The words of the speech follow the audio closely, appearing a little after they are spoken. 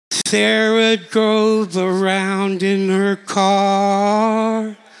Sarah drove around in her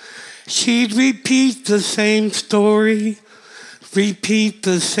car. She'd repeat the same story, repeat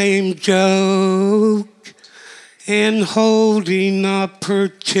the same joke, and holding up her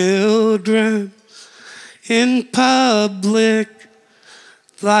children in public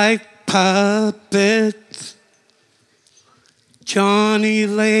like puppets. Johnny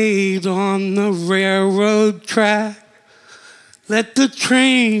laid on the railroad track, let the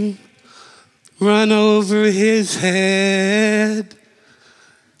train run over his head.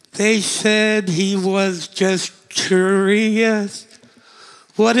 They said he was just curious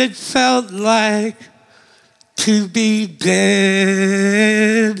what it felt like to be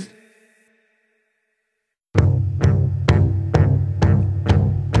dead.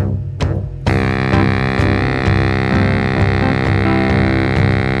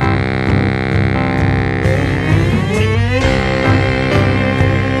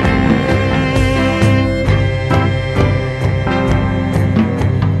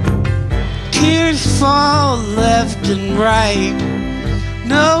 Fall left and right,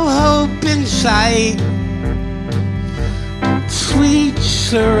 no hope in sight. Sweet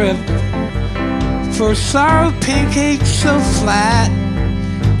syrup for sorrow, pancakes so flat.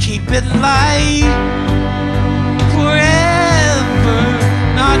 Keep it light forever,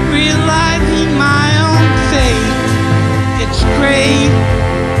 not realizing my own fate. It's great,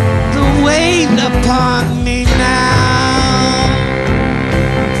 the weight upon me now.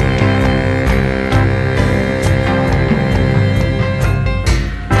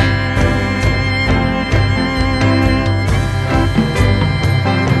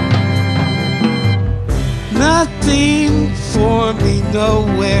 Nothing for me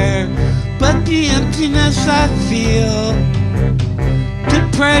nowhere but the emptiness I feel.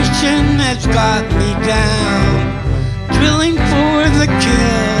 Depression has got me down, drilling for the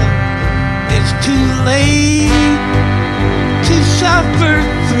kill. It's too late to suffer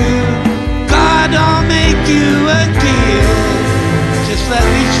through. God, I'll make you a deal. Just let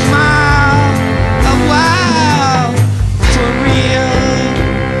me smile a while for real.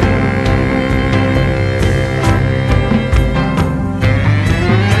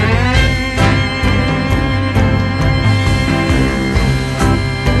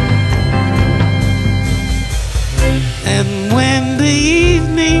 And when the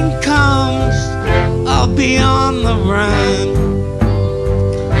evening comes, I'll be on the run.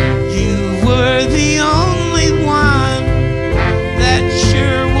 You were the only one that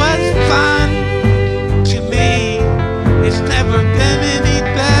sure was fun to me. It's never been any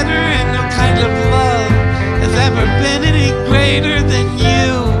better, and no kind of love has ever been any greater than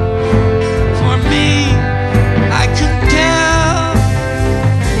you. For me, I could tell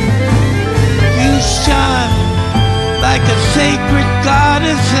you shine like a sacred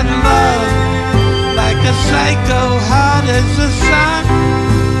goddess in love, like a psycho hot as the sun.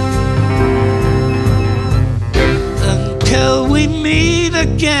 Until we meet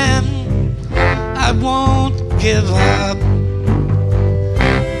again, I won't give up.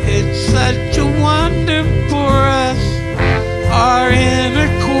 It's such a wonder for us, our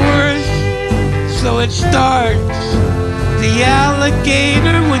intercourse. So it starts, the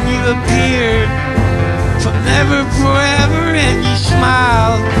alligator when you appeared from never forever, and you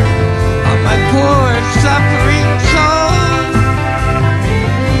smiled on my poor suffering soul.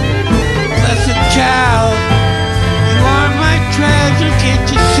 Blessed child, you are my treasure, can't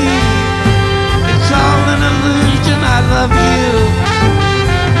you see? It's all an illusion, I love you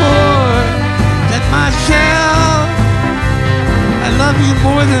more than myself. I love you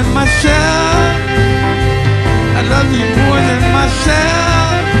more than myself. I love you more than myself.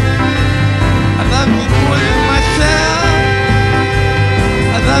 I love you more than myself.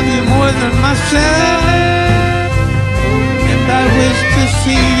 I love you more than myself. And I wish to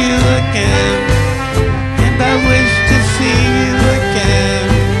see you again. And I wish to see you again.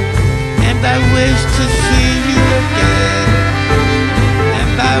 And I wish to see you again.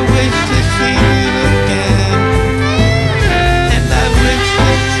 And I wish to see you again. And I wish to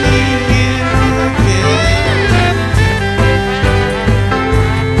see you again.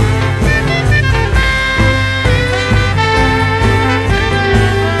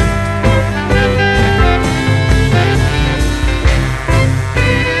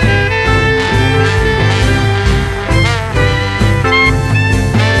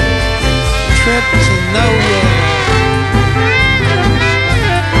 Trip to nowhere.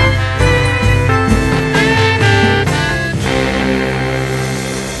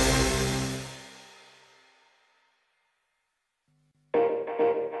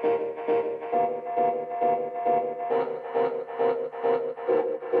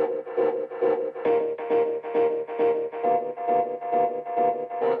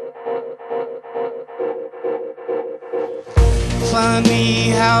 funny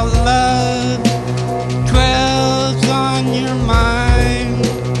how love dwells on your mind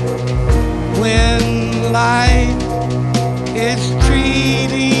when life is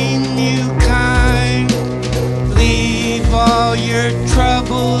treating you kind. Leave all your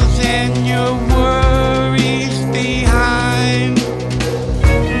troubles and your worries behind.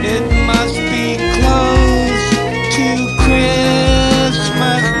 It must be close to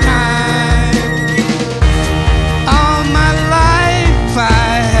Christmas time. All my life I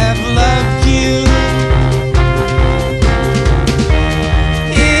have loved you.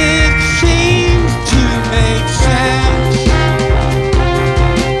 It seems to make sense.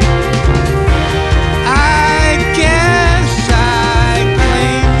 I guess I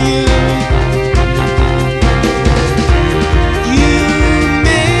claim you. You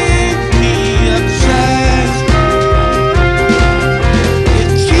make me obsessed.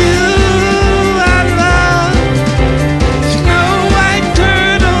 It's you I love. Snow White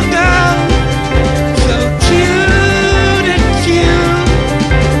turtle dove, so cute and cute.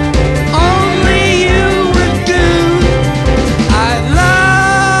 Only you would do.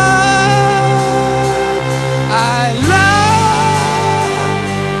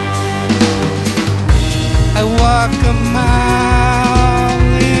 I walk a mile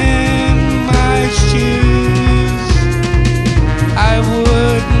in my shoes. I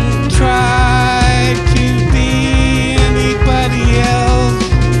wouldn't try to be anybody else.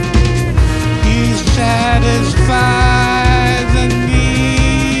 You satisfy the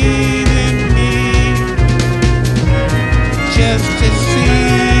need in me, just to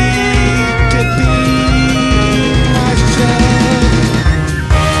seek to be myself.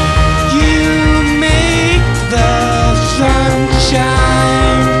 You make the sunshine.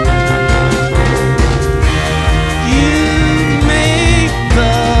 You make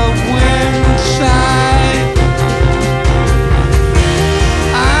the wind sigh.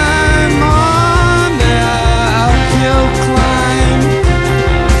 I'm on an uphill climb,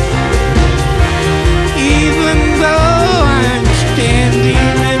 even though I'm standing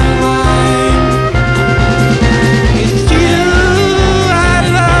in line. It's you I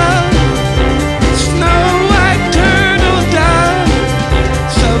love, Snow White turtle dove,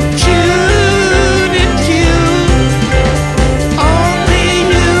 so cute and cute. Only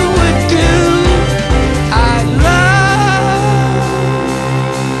you would do. I love.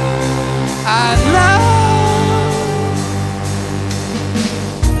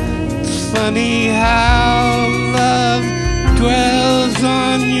 It's funny how love dwells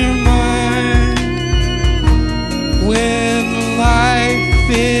on your mind when life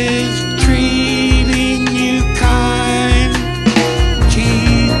is treating you kind.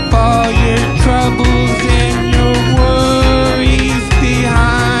 Keep all your troubles and your worries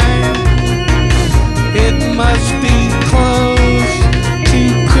behind. It must be close to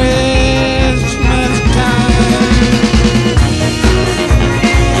Christmas time.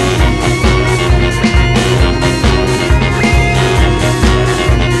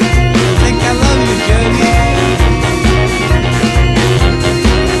 I think I love you, Jody.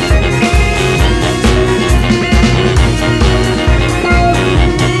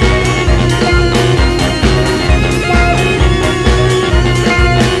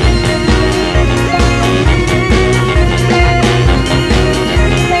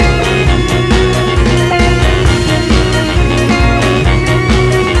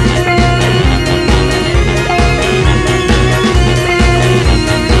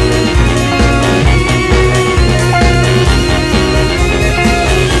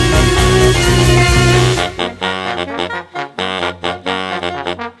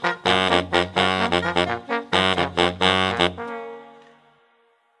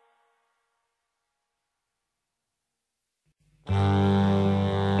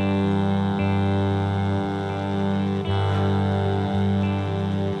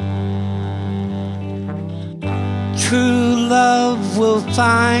 True love will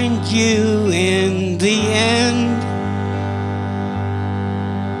find you in the end.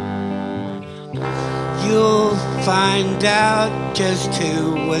 You'll find out just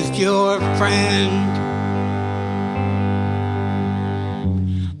who was your friend.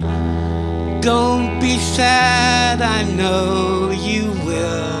 Don't be sad, I know you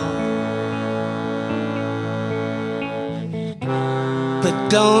will. But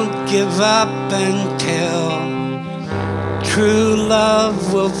don't give up until true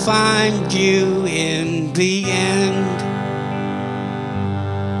love will find you in the end.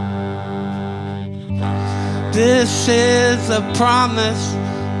 This is a promise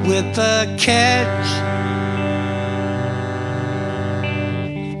with a catch.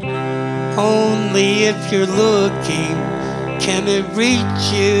 Only if you're looking can it reach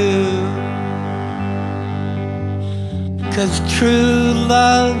you? 'Cause true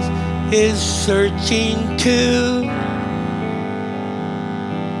love is searching too.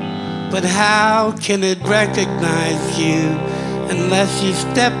 But how can it recognize you unless you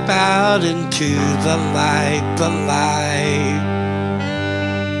step out into the light, the light?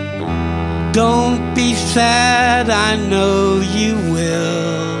 Don't be sad, I know you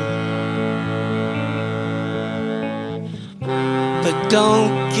will. But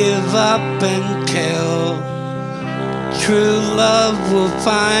don't give up until true love will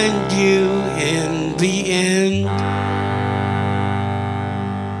find you in the end.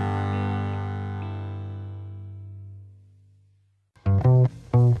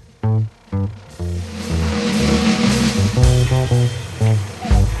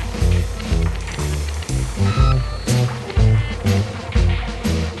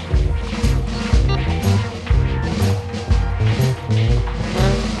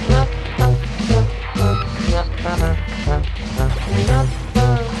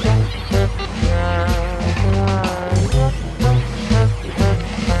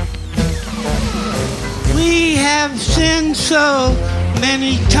 We have sinned so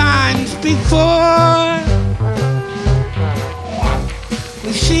many times before.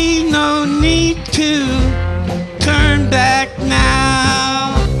 We see no need to turn back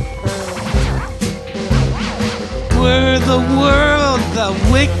now. We're the world, the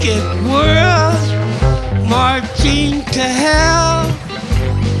wicked world, marching to hell.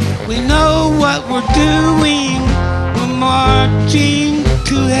 We know what we're doing, we're marching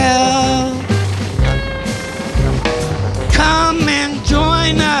to hell. Come and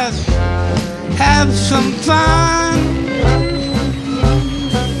join us, have some fun.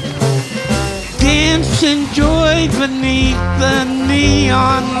 Dance and joy beneath the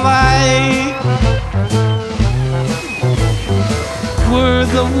neon light. We're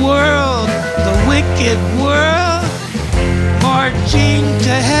the world, the wicked world, marching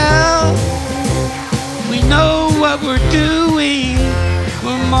to hell. We know what we're doing,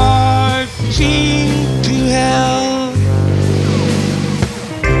 we're marching to hell.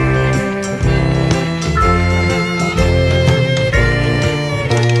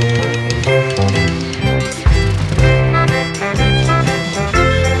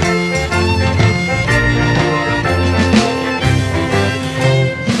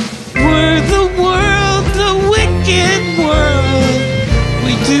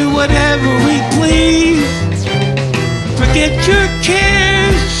 Whatever we please, forget your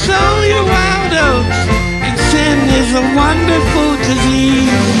cares, sow your wild oats, and sin is a wonderful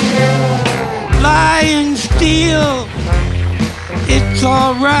disease. Lie and steal, it's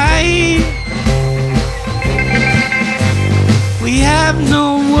alright. We have no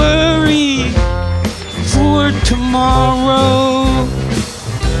worry for tomorrow,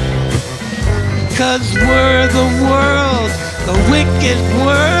 'cause we're the world, the wicked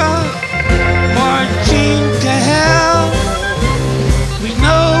world, marching to hell. We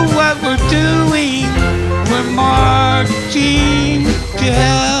know what we're doing, we're marching to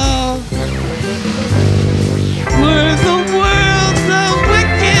hell. We're the world, the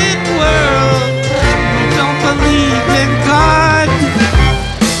wicked world. We don't believe in God,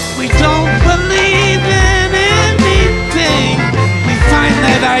 we don't believe in anything. We find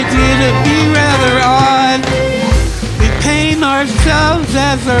that idea to be rather odd. Pain ourselves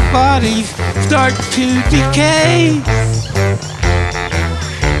as our bodies start to decay.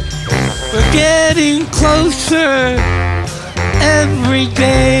 We're getting closer every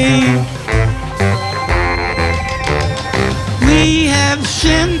day. We have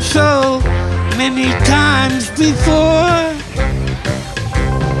sinned so many times before.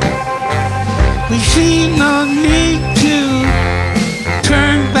 We see no need to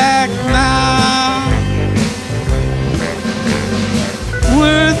turn back now.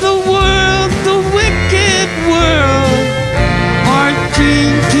 We're the world, the wicked world,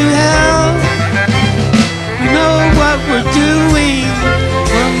 marching to hell. We know what we're doing,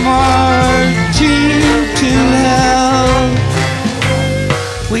 we're marching to hell.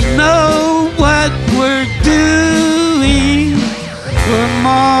 We know what we're doing, we're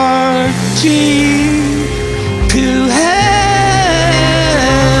marching to hell.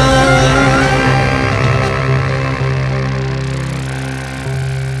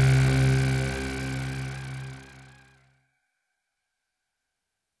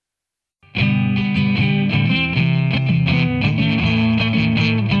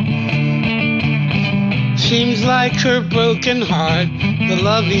 Seems like her broken heart, the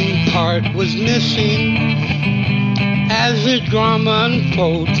loving part was missing. As the drama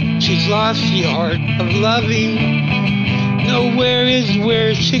unfolds, she's lost the art of loving. Nowhere is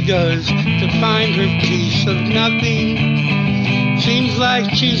where she goes to find her piece of nothing. Seems like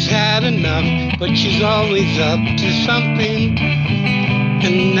she's had enough, but she's always up to something.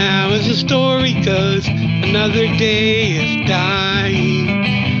 And now as the story goes, another day is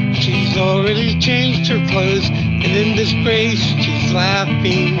dying. She's already changed her clothes, and in disgrace she's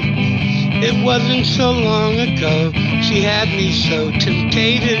laughing. It wasn't so long ago she had me so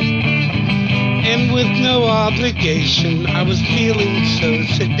temptated, and with no obligation I was feeling so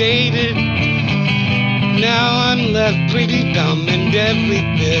sedated. Now I'm left pretty dumb and every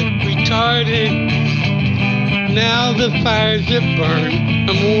bit retarded. Now the fires that burn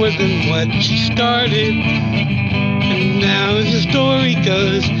are more than what she started. And now as the story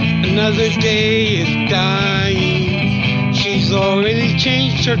goes, another day is dying. She's already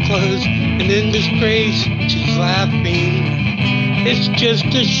changed her clothes, and in disgrace she's laughing. It's just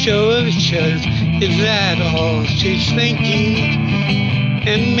a show of shows, is that all she's thinking?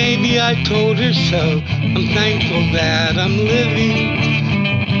 And maybe I told her so, I'm thankful that I'm living.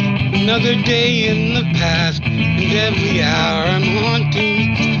 Another day in the past, and every hour I'm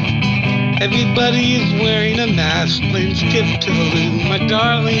haunting. Everybody is wearing a mask, playing skip to the loo, my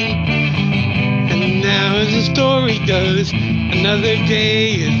darling. And now as the story goes, another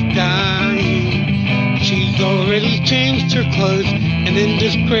day is dying. She's already changed her clothes, and in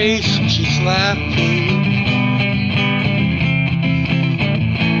disgrace she's laughing.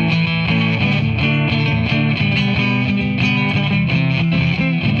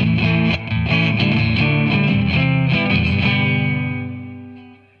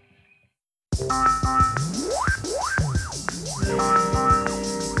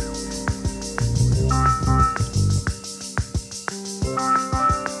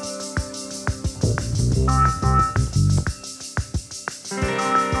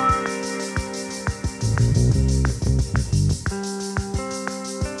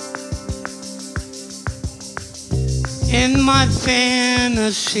 In my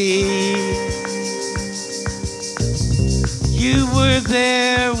fantasy, you were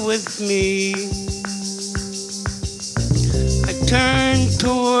there with me. I turned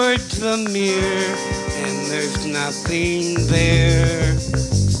towards the mirror and there's nothing there.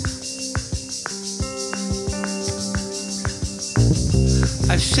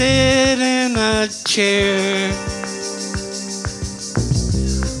 I sit in a chair,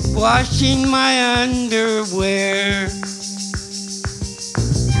 washing my underwear,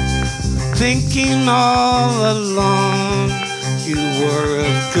 thinking all along you were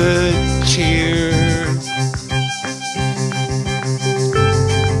of good cheer.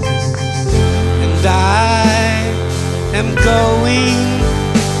 And I am going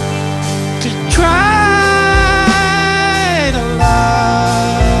to try to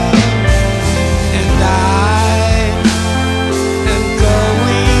love, and I am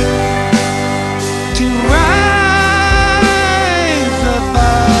going to rise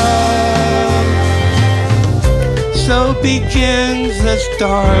above. So begins the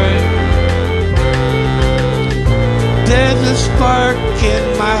start. There's a spark in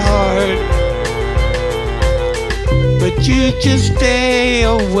my heart, but you just stay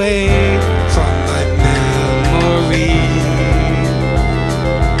away from my memory.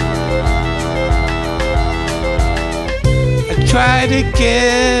 I try to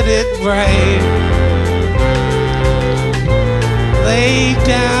get it right, lay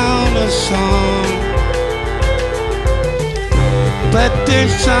down a song, but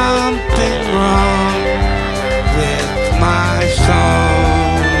there's something wrong with my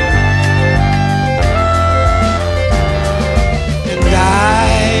song. And I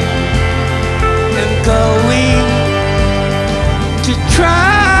am going to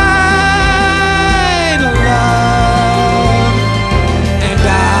try to love, and I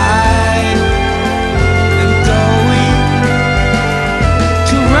am going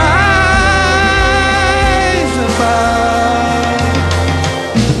to rise above.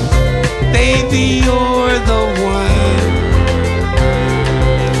 Baby, you're the one,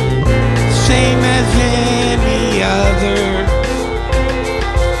 same as any other,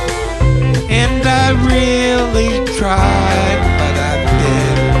 and I really tried, but I've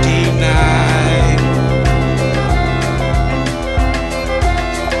been denied.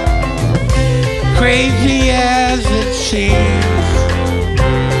 Crazy as it seems,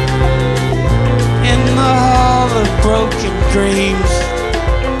 in the hall of broken dreams,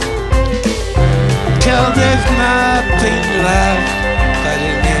 till there's nothing left but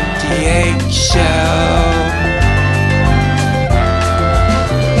an empty eggshell.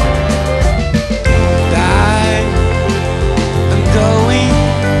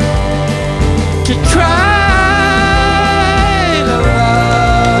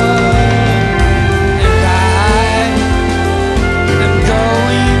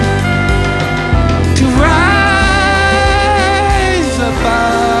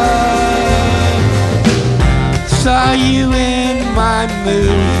 saw you in my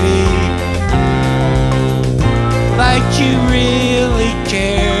movie, like you really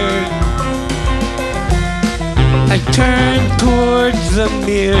cared. I turned towards the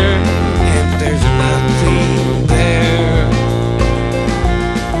mirror and there's nothing there.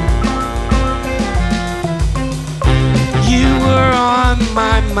 You were on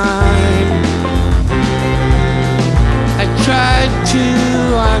my mind. I tried to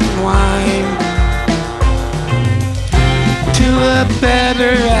unwind to a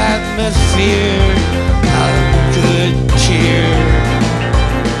better atmosphere of good cheer.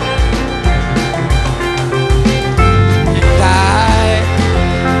 And I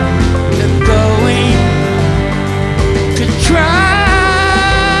am going to try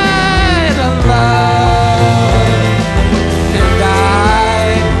to love. And I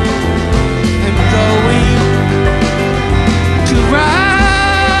am going to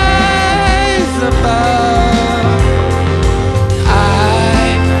rise above. I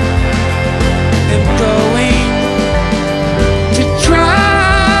am going to try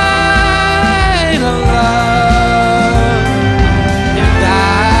to love. And I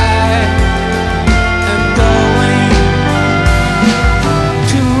am going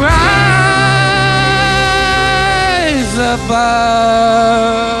to rise above.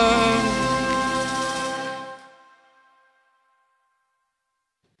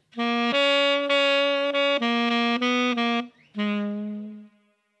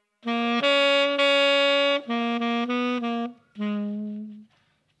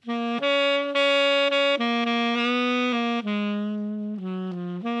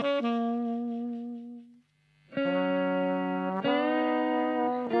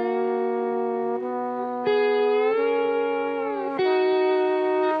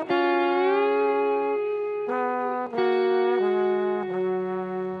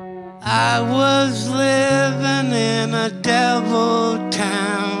 I was living in a devil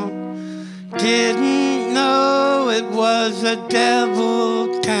town. Didn't know it was a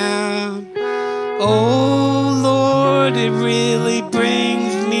devil town. Oh Lord, it really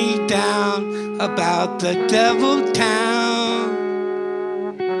brings me down about the devil town.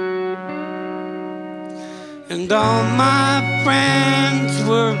 And all my friends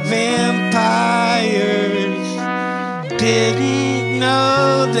were vampires. Didn't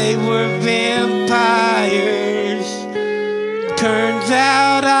know they were vampires. Turns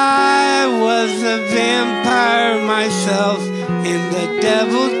out I was a vampire myself in the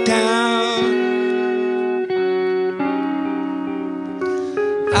devil town.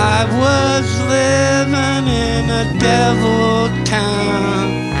 I was living in a devil town.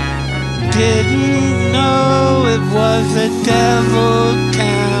 Didn't know it was a devil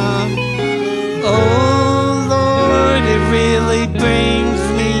town. Oh Lord, it really brings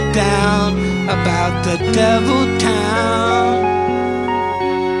me down about the devil town.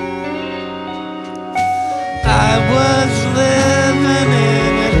 I was living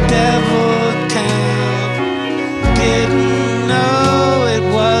in a devil town. Didn't know it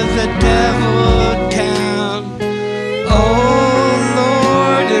was a devil town. Oh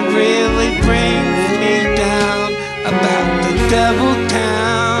Lord, it really brings me down about the devil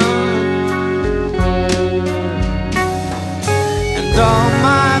town. And all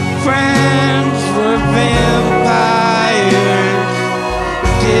my friends were vampires.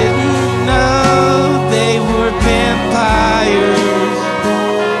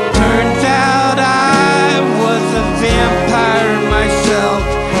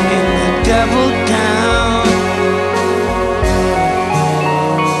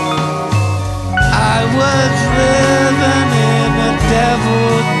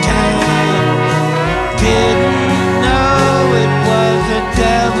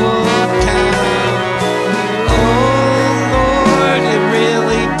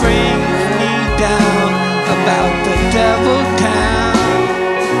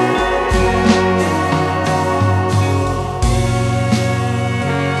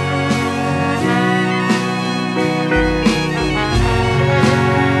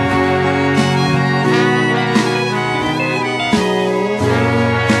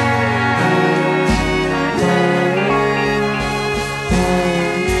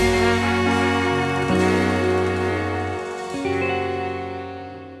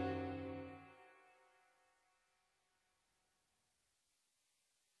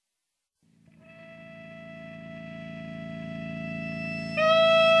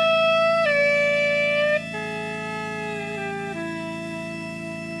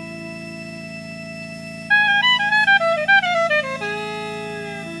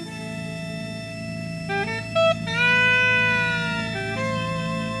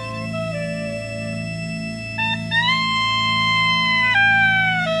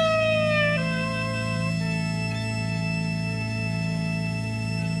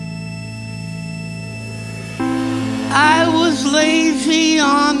 lazy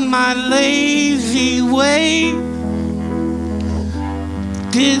on my lazy way.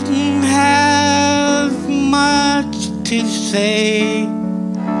 Didn't have much to say.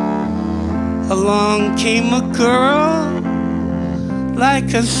 Along came a girl like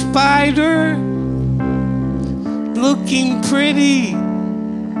a spider, looking pretty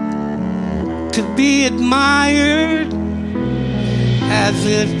to be admired, as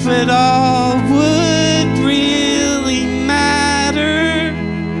if it all would really matter.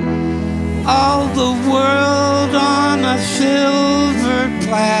 All the world on a silver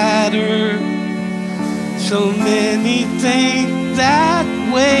platter. So many think that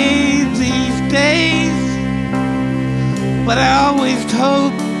way these days, but I always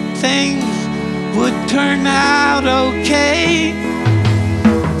hoped things would turn out okay.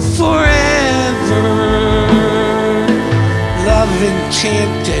 Forever, love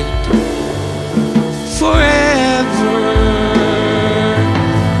enchanted. Forever,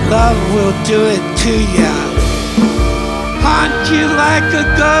 love will do it to ya. Haunt you like a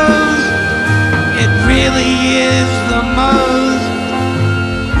ghost. It really is the most.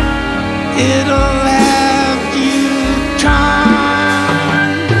 It'll have you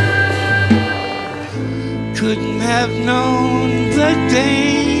charmed. Couldn't have known the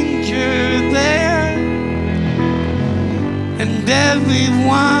danger there, and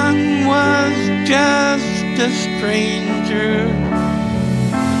everyone was just a stranger.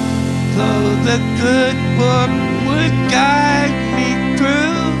 Though the good book would guide me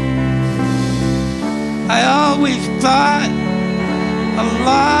through, I always thought a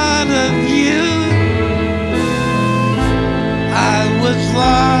lot of you. I was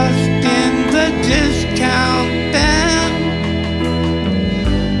lost in the discount bin,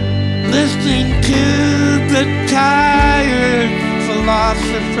 listening to the tired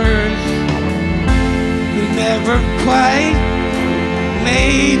philosophers who never quite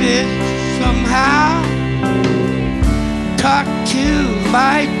made it somehow. Talked to,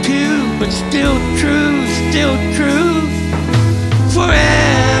 lied to, but still true, still true.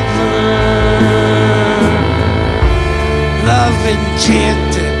 Forever, love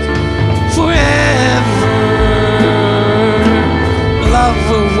enchanted. Forever, love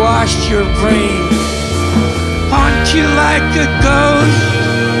will wash your brain, haunt you like a ghost.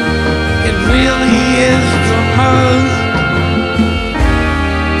 It really is the most.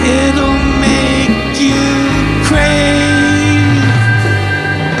 It'll make you crave.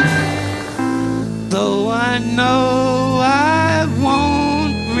 Though I know I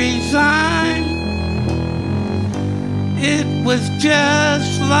won't resign, it was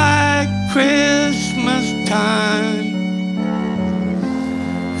just like Christmas time,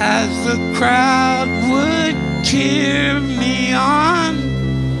 as the crowd would cheer me on.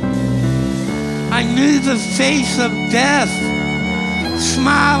 I knew the face of death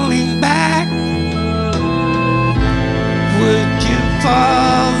smiling back. Would you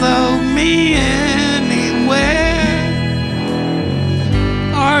follow me anywhere?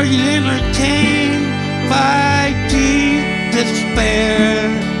 Are you entertained by deep despair?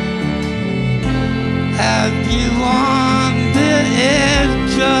 Have you on the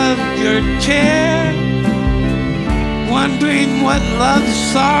edge of your chair, wondering what love's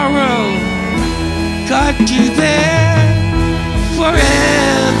sorrow got you there?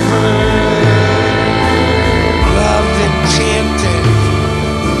 Forever, love enchanted.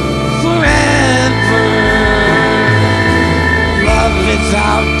 Forever, love is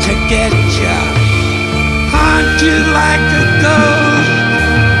out to get ya, haunt you like a ghost.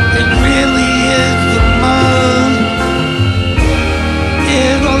 It really is the most.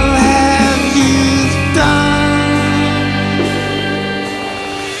 It'll have you done.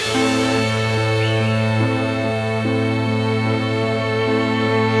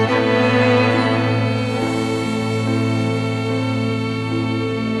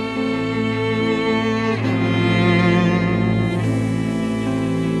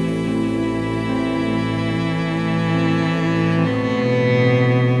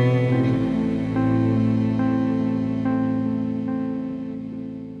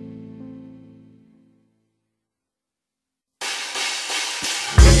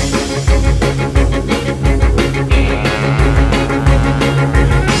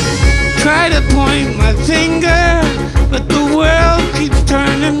 Try to point my finger, but the world keeps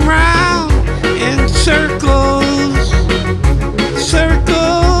turning round in circles,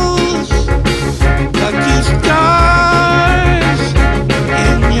 circles. Lucky stars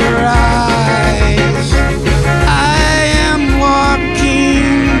in your eyes. I am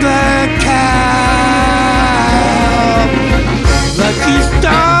walking the cow. Lucky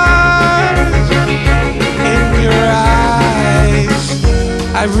stars in your eyes.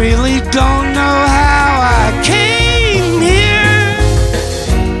 I really don't know how I came here.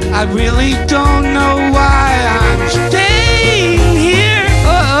 I really don't know why I'm staying here.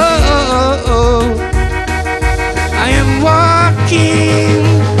 Oh. I am walking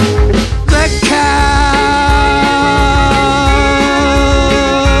the cow.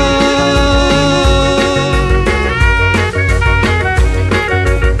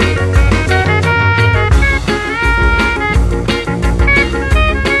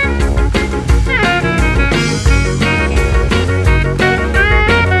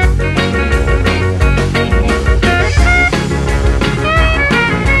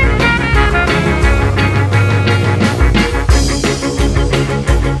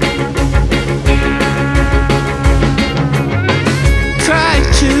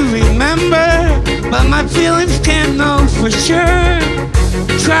 But my feelings can't know for sure.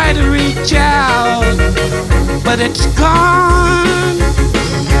 Try to reach out, but it's gone.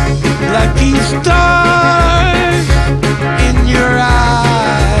 Lucky stars in your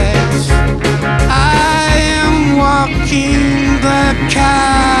eyes. I am walking the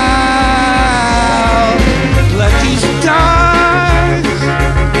cow. Lucky stars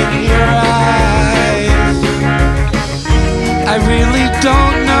in your eyes. I really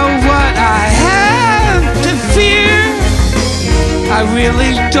don't know what I have to fear. I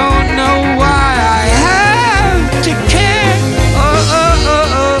really don't know why I have to care. Oh.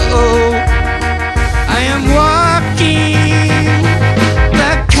 I am walking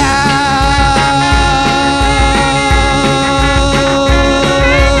the cow.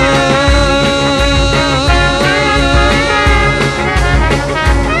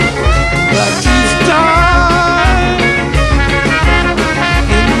 Lucky stars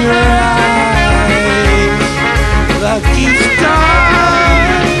in your eyes. Lucky stars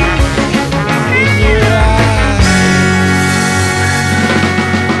in your eyes.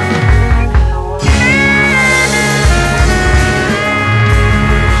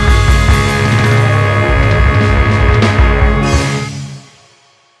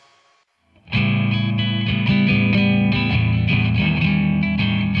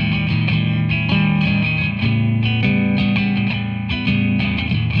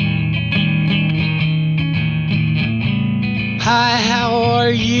 Hi, how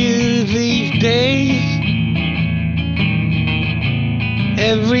are you these days?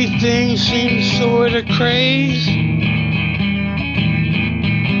 Everything seems sorta crazed.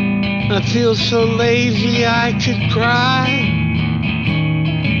 I feel so lazy I could cry.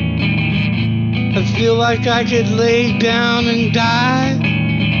 I feel like I could lay down and die.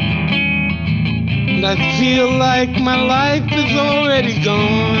 And I feel like my life is already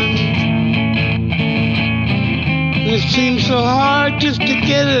gone. It seems so hard just to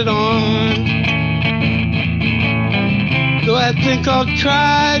get it on. So I think I'll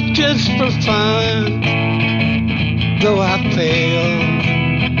try just for fun, though I fail.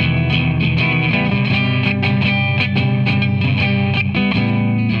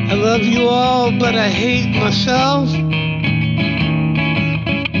 I love you all, but I hate myself.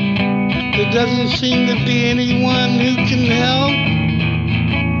 There doesn't seem to be anyone who can help.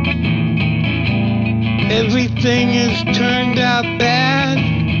 Everything has turned out bad.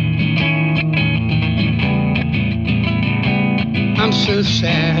 I'm so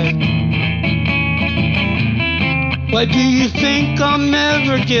sad. Why do you think I'll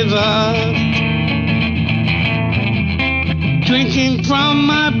never give up? Drinking from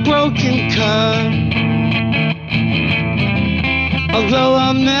my broken cup. Although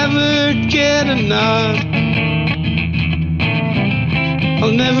I'll never get enough,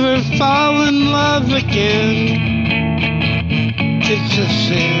 I'll never fall in love again. It's a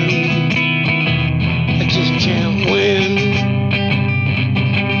sin. I just can't win.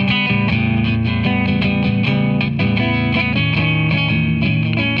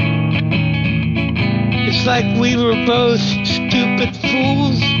 It's like we were both stupid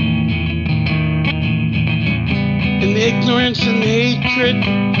fools, and ignorance and hatred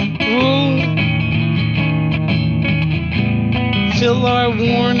rule. Fill our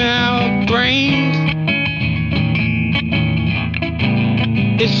worn out brains.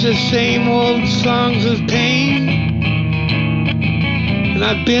 It's the same old songs of pain. And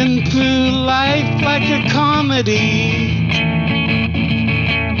I've been through life like a comedy.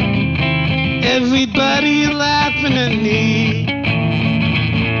 Everybody laughing at me,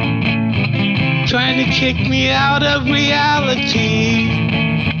 trying to kick me out of reality.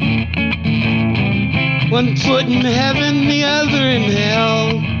 One foot in heaven, the other in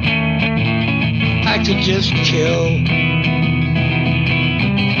hell. I could just kill.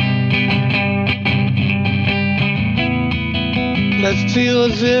 I I feel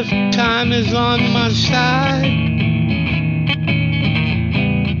as if time is on my side.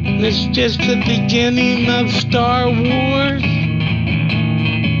 And it's just the beginning of Star Wars.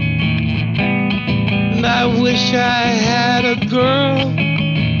 And I wish I had a girl,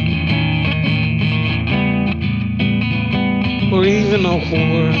 or even a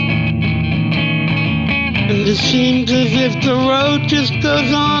whore. And it seems as if the road just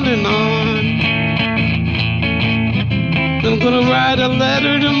goes on and on. I'm gonna write a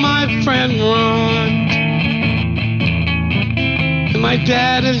letter to my friend Ron. And my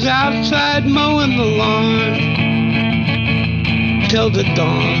dad is outside mowing the lawn till the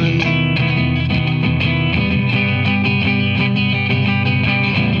dawn.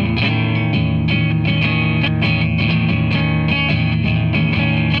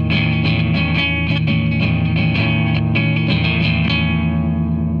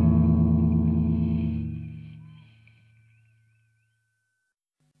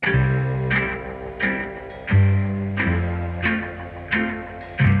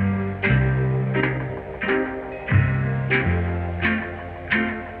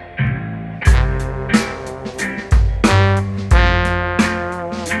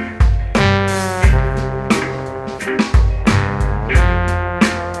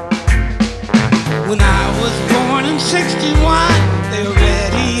 When I was born in 61, they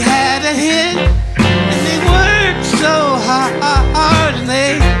already had a hit. And they worked so hard and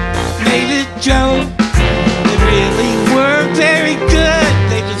they made it joke. They really were very good.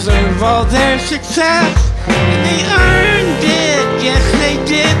 They deserve all their success. And they earned it, yes they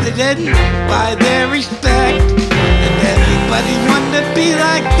did. They didn't buy their respect. And everybody wanted to be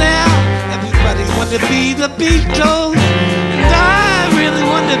like them. Everybody wanted to be the Beatles. And I really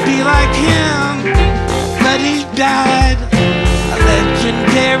wanted to be like him. But he died, a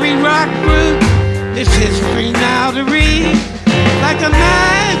legendary rock group. It's history now to read, like a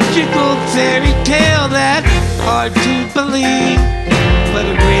magical fairy tale that's hard to believe. But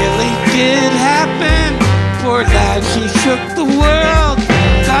it really did happen. Poor lads, he shook the world.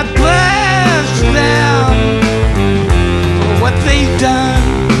 God bless them for what they've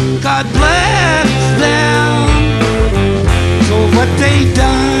done. God bless them for what they've done.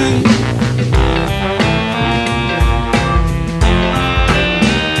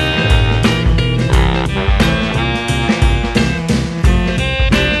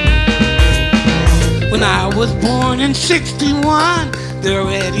 When I was born in 61, they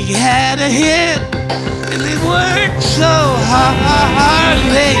already had a hit. And they worked so hard,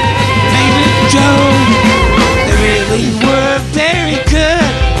 they made it joke. They really were very good.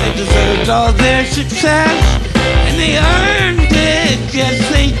 They deserved all their success. And they earned it, yes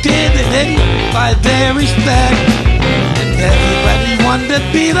they did. They didn't buy their respect. And everybody wanted to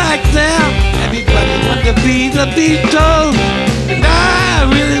be like them. Everybody wanted to be the Beatles. And I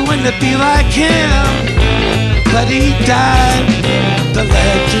really wanted to be like him. But he died, the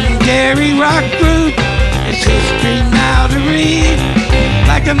legendary rock group. It's history now to read,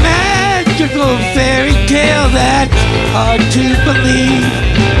 like a magical fairy tale that's hard to believe.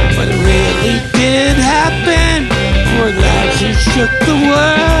 But it really did happen. Poor lads who shook the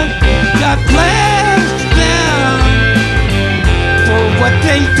world. God bless them for what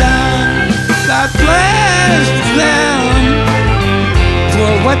they've done. God bless them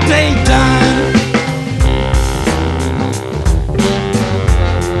for what they've done.